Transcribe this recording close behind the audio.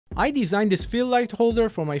I designed this fill light holder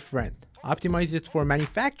for my friend, optimized it for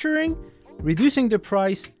manufacturing, reducing the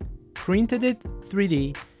price, printed it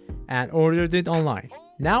 3D, and ordered it online.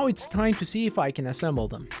 Now it's time to see if I can assemble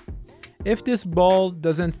them. If this ball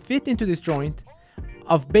doesn't fit into this joint,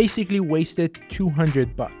 I've basically wasted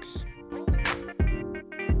 200 bucks.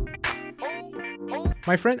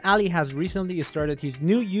 My friend Ali has recently started his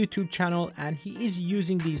new YouTube channel and he is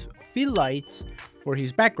using these fill lights for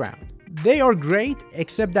his background. They are great,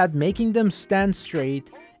 except that making them stand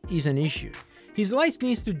straight is an issue. His lights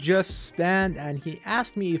needs to just stand and he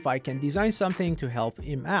asked me if I can design something to help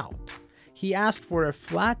him out. He asked for a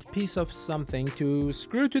flat piece of something to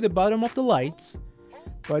screw to the bottom of the lights,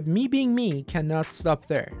 but me being me cannot stop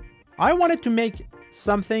there. I wanted to make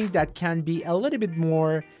something that can be a little bit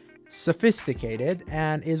more sophisticated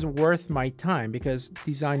and is worth my time, because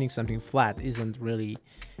designing something flat isn't really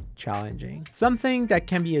challenging. Something that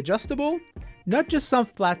can be adjustable, not just some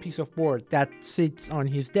flat piece of board that sits on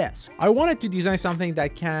his desk. I wanted to design something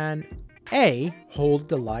that can A, hold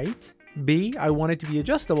the light, B, I want it to be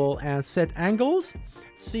adjustable and set angles,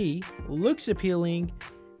 C, looks appealing,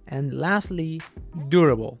 and lastly,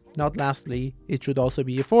 durable. Not lastly, it should also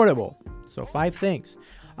be affordable. So 5 things.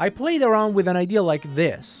 I played around with an idea like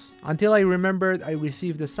this until I remembered I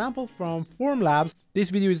received a sample from Formlabs. This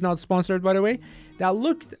video is not sponsored, by the way. That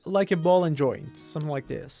looked like a ball and joint, something like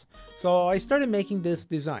this. So I started making this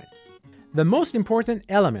design. The most important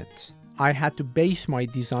element I had to base my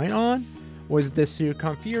design on was the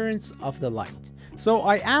circumference of the light. So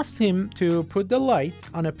I asked him to put the light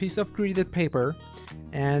on a piece of created paper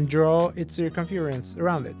and draw its circumference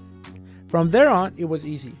around it. From there on, it was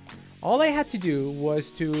easy. All I had to do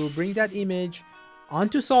was to bring that image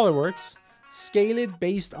onto SolidWorks, scale it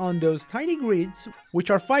based on those tiny grids, which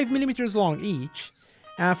are 5 millimeters long each,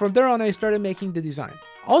 and from there on I started making the design.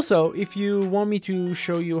 Also, if you want me to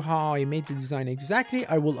show you how I made the design exactly,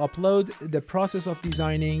 I will upload the process of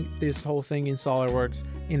designing this whole thing in SolidWorks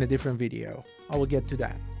in a different video. I will get to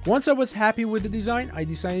that. Once I was happy with the design, I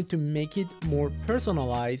decided to make it more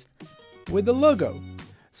personalized with the logo.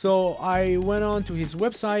 So I went on to his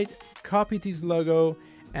website, copied his logo,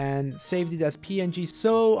 and saved it as PNG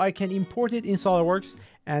so I can import it in SolidWorks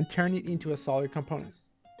and turn it into a solid component.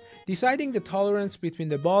 Deciding the tolerance between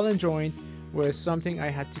the ball and joint was something I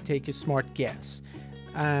had to take a smart guess.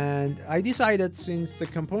 And I decided, since the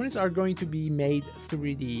components are going to be made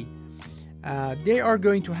 3D, they are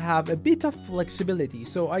going to have a bit of flexibility.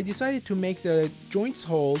 So I decided to make the joints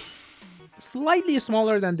hole slightly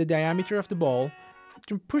smaller than the diameter of the ball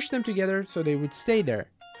to push them together so they would stay there.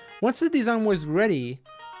 Once the design was ready,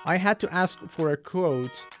 I had to ask for a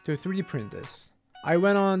quote to 3D print this. I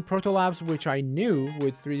went on Proto Labs, which I knew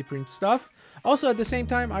would 3D print stuff. Also, at the same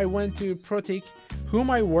time, I went to Protic,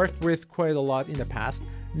 whom I worked with quite a lot in the past.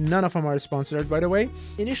 None of them are sponsored, by the way.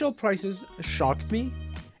 Initial prices shocked me.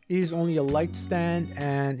 It is only a light stand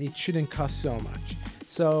and it shouldn't cost so much.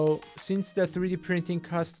 So since the 3D printing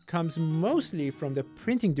cost comes mostly from the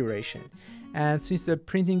printing duration, and since the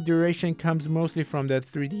printing duration comes mostly from the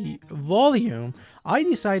 3D volume, I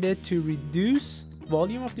decided to reduce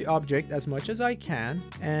volume of the object as much as I can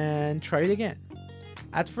and try it again.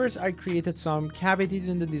 At first, I created some cavities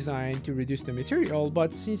in the design to reduce the material,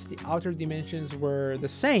 but since the outer dimensions were the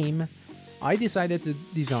same, I decided to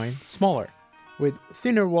design smaller, with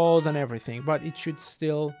thinner walls and everything, but it should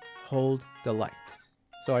still hold the light.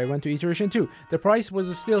 So I went to iteration 2. The price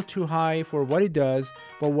was still too high for what it does,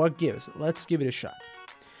 but what gives? Let's give it a shot.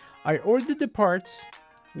 I ordered the parts,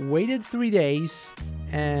 waited 3 days,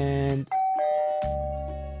 and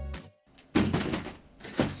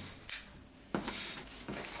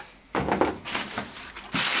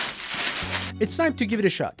it's time to give it a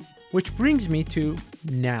shot, which brings me to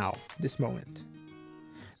now, this moment.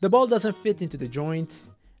 The ball doesn't fit into the joint,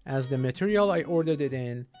 as the material I ordered it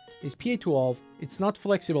in is PA12. It's not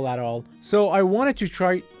flexible at all, so I wanted to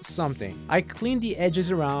try something. I cleaned the edges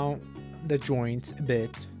around the joint a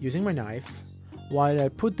bit using my knife, while I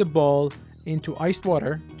put the ball into iced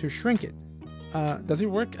water to shrink it. Does it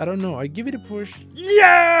work? I don't know. I give it a push.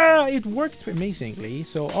 Yeah! It worked amazingly.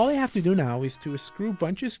 So all I have to do now is to screw a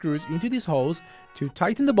bunch of screws into these holes to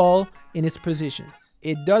tighten the ball in its position.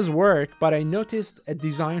 It does work, but I noticed a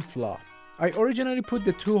design flaw. I originally put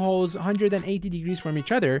the two holes 180 degrees from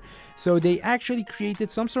each other, so they actually created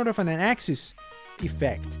some sort of an axis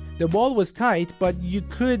effect. The ball was tight, but you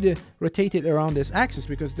could rotate it around this axis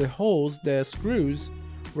because the holes, the screws,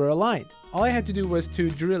 were aligned. All I had to do was to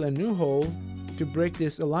drill a new hole to break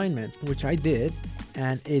this alignment, which I did,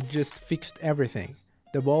 and it just fixed everything.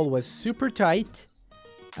 The ball was super tight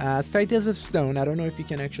as tight as a stone. I don't know if you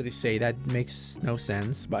can actually say that, makes no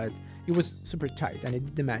sense, but it was super tight and it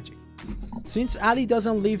did the magic. Since Ali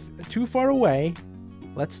doesn't live too far away,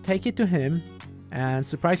 let's take it to him and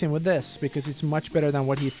surprise him with this, because it's much better than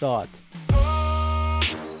what he thought.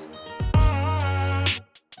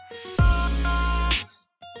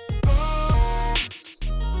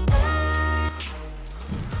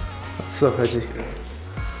 What's up, Haji?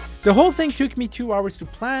 The whole thing took me 2 hours to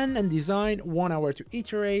plan and design, 1 hour to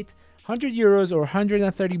iterate, 100 euros or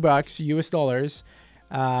 130 bucks US dollars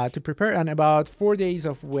to prepare, and about 4 days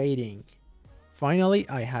of waiting. Finally,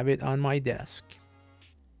 I have it on my desk.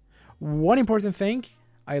 One important thing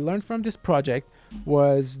I learned from this project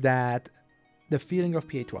was that the feeling of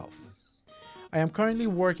PA12. I am currently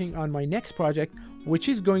working on my next project, which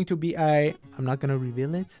is going to be I'm not going to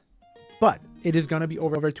reveal it, but it is going to be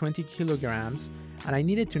over 20 kilograms, and I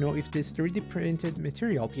needed to know if this 3D printed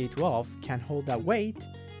material PA12 can hold that weight,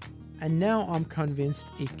 and now I'm convinced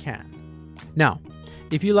it can. Now,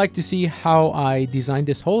 if you like to see how I designed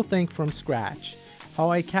this whole thing from scratch, how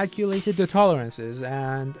I calculated the tolerances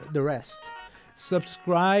and the rest,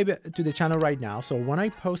 subscribe to the channel right now, so when I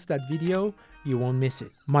post that video, you won't miss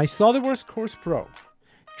it. My SolidWorks Course Pro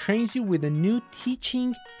trains you with a new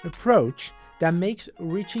teaching approach that makes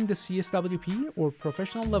reaching the CSWP or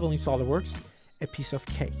professional level in SolidWorks a piece of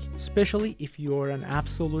cake, especially if you're an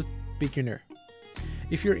absolute beginner.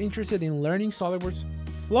 If you're interested in learning SolidWorks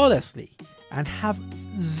flawlessly and have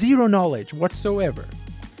zero knowledge whatsoever,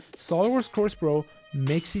 SolidWorks Course Pro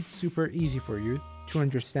makes it super easy for you to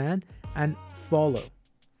understand and follow.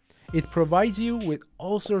 It provides you with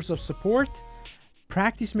all sorts of support,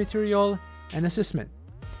 practice material, and assessment.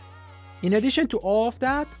 In addition to all of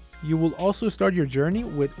that, you will also start your journey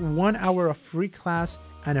with 1 hour of free class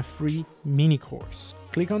and a free mini course.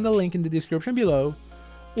 Click on the link in the description below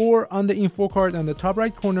or on the info card on the top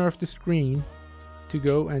right corner of the screen to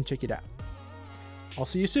go and check it out. I'll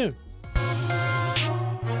see you soon.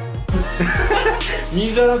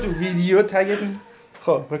 میذارم تو ویدیو تگتون.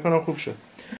 خب بکنم خوب شد.